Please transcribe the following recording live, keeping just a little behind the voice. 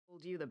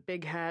told you the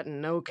big hat and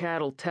no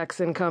cattle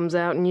Texan comes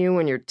out in you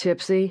when you're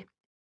tipsy?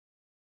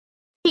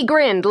 He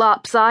grinned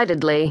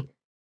lopsidedly.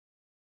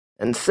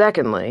 And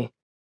secondly,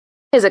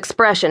 his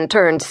expression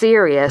turned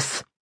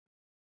serious.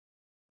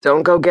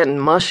 Don't go getting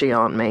mushy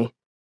on me.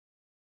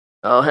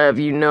 I'll have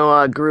you know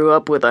I grew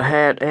up with a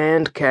hat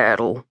and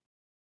cattle.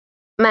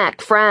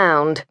 Mac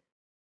frowned.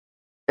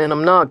 And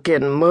I'm not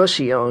getting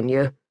mushy on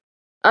you.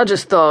 I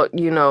just thought,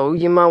 you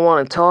might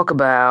want to talk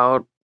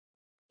about...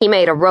 He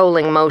made a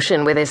rolling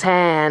motion with his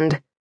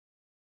hand.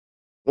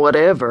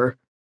 Whatever.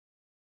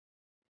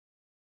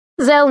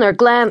 Zellner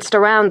glanced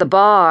around the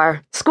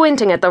bar,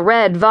 squinting at the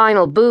red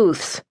vinyl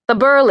booths, the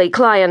burly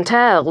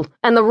clientele,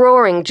 and the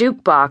roaring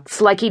jukebox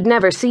like he'd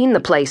never seen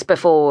the place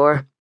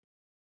before.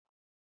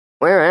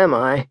 Where am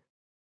I?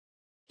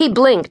 He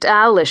blinked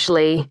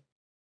owlishly.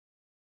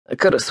 I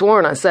could have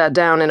sworn I sat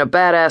down in a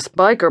badass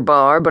biker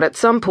bar, but at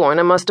some point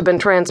I must have been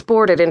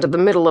transported into the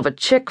middle of a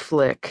chick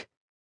flick.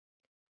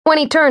 When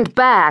he turned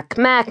back,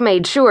 Mac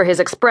made sure his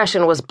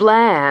expression was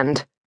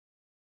bland.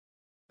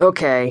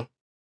 Okay.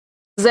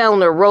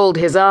 Zellner rolled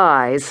his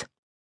eyes.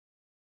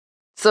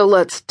 So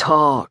let's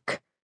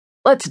talk.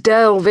 Let's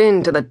delve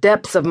into the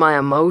depths of my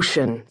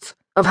emotions,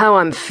 of how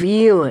I'm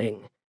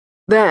feeling.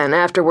 Then,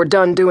 after we're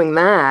done doing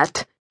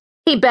that...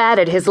 He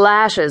batted his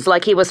lashes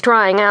like he was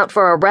trying out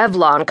for a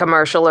Revlon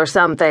commercial or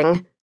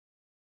something.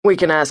 We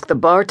can ask the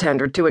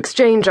bartender to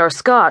exchange our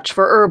scotch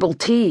for herbal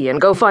tea and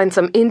go find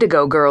some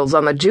indigo girls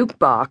on the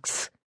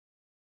jukebox.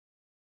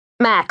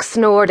 Mac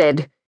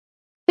snorted.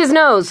 His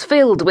nose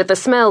filled with the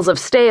smells of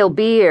stale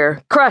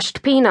beer,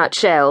 crushed peanut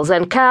shells,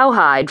 and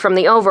cowhide from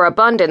the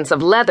overabundance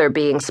of leather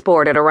being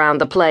sported around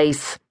the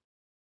place.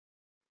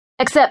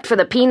 Except for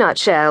the peanut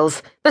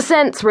shells, the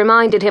scents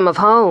reminded him of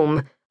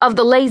home, of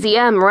the Lazy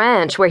M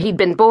ranch where he'd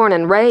been born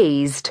and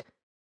raised.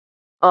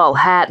 All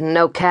hat and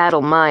no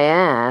cattle, my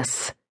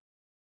ass.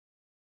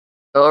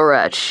 All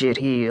right,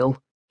 shitheel,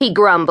 he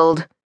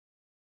grumbled.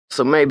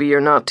 So maybe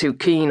you're not too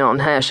keen on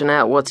hashing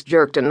out what's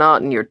jerked a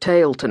knot in your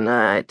tail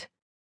tonight.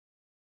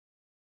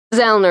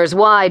 Zellner's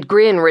wide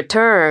grin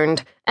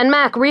returned, and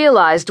Mac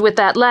realized with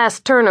that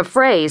last turn of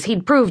phrase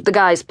he'd proved the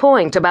guy's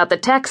point about the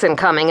Texan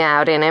coming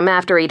out in him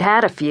after he'd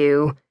had a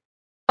few.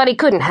 But he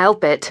couldn't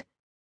help it.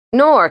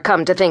 Nor,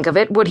 come to think of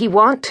it, would he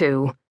want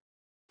to.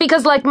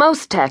 Because like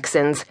most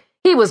Texans,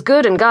 he was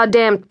good and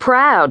goddamn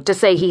proud to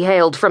say he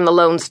hailed from the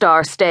Lone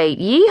Star State.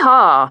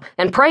 Yee-haw,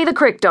 and pray the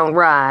creek don't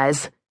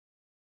rise.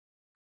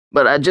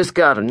 But I just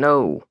gotta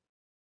know.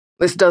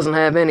 This doesn't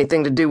have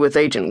anything to do with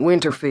Agent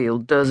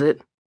Winterfield, does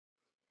it?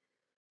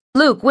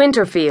 Luke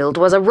Winterfield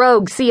was a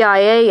rogue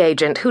CIA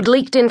agent who'd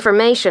leaked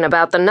information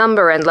about the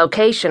number and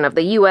location of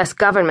the U.S.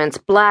 government's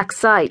black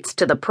sites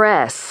to the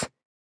press.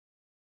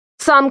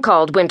 Some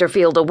called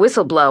Winterfield a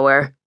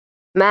whistleblower.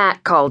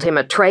 Matt called him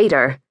a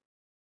traitor.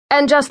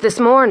 And just this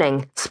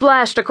morning,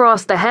 splashed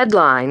across the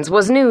headlines,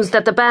 was news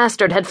that the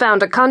bastard had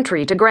found a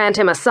country to grant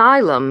him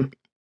asylum.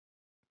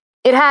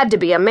 It had to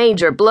be a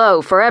major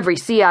blow for every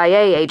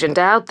CIA agent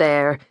out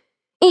there,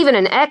 even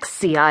an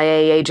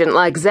ex-CIA agent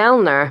like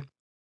Zellner.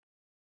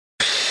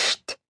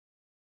 Psst.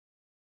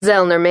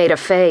 Zellner made a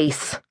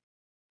face.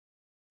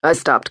 I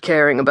stopped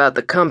caring about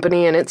the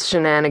company and its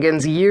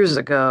shenanigans years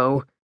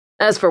ago.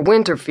 As for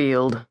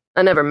Winterfield,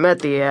 I never met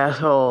the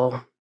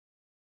asshole.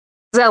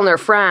 Zellner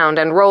frowned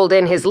and rolled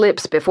in his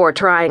lips before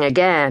trying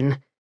again.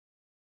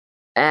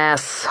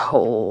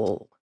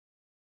 Asshole.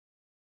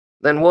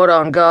 Then what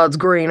on God's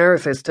green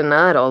earth is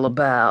tonight all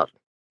about?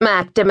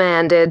 Mac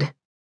demanded.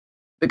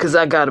 Because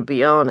I gotta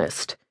be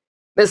honest.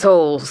 This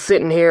whole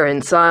sitting here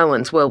in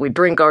silence while we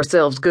drink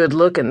ourselves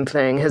good-looking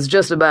thing has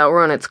just about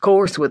run its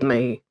course with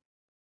me.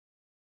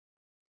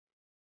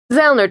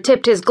 Zellner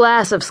tipped his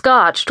glass of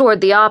scotch toward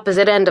the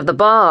opposite end of the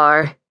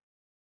bar.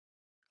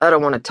 I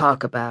don't want to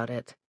talk about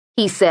it,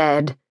 he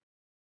said.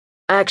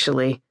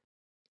 Actually,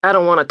 I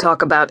don't want to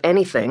talk about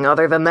anything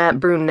other than that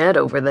brunette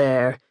over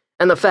there,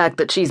 and the fact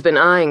that she's been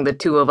eyeing the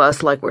two of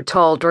us like we're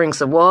tall drinks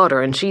of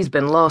water and she's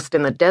been lost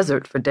in the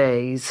desert for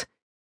days.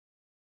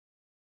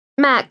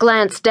 Mac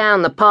glanced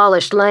down the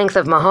polished length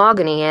of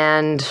mahogany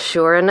and,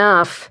 sure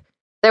enough,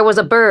 there was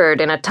a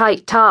bird in a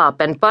tight top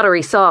and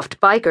buttery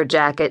soft biker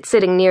jacket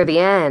sitting near the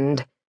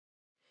end.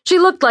 She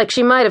looked like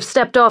she might have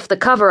stepped off the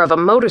cover of a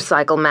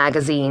motorcycle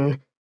magazine,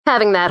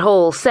 having that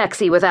whole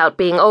sexy without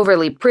being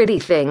overly pretty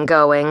thing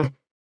going.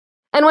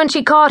 And when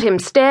she caught him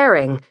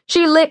staring,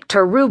 she licked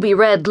her ruby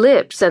red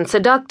lips and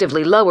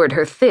seductively lowered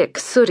her thick,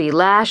 sooty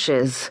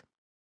lashes.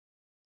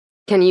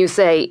 Can you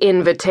say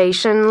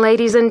invitation,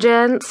 ladies and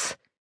gents?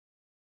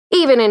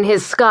 Even in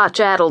his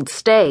scotch-addled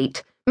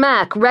state,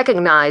 Mac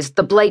recognized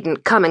the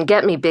blatant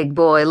come-and-get-me, big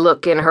boy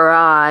look in her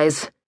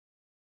eyes.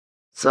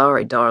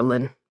 Sorry,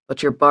 darling,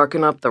 but you're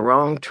barking up the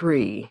wrong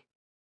tree.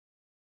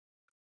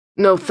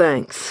 No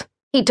thanks,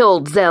 he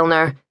told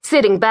Zellner,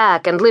 sitting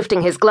back and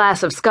lifting his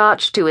glass of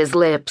scotch to his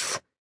lips.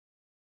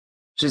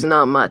 She's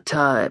not my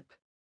type.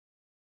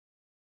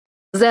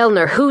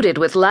 Zellner hooted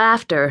with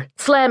laughter,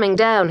 slamming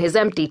down his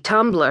empty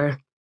tumbler.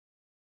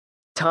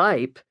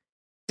 Type?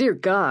 Dear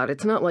God,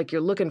 it's not like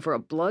you're looking for a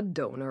blood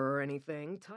donor or anything.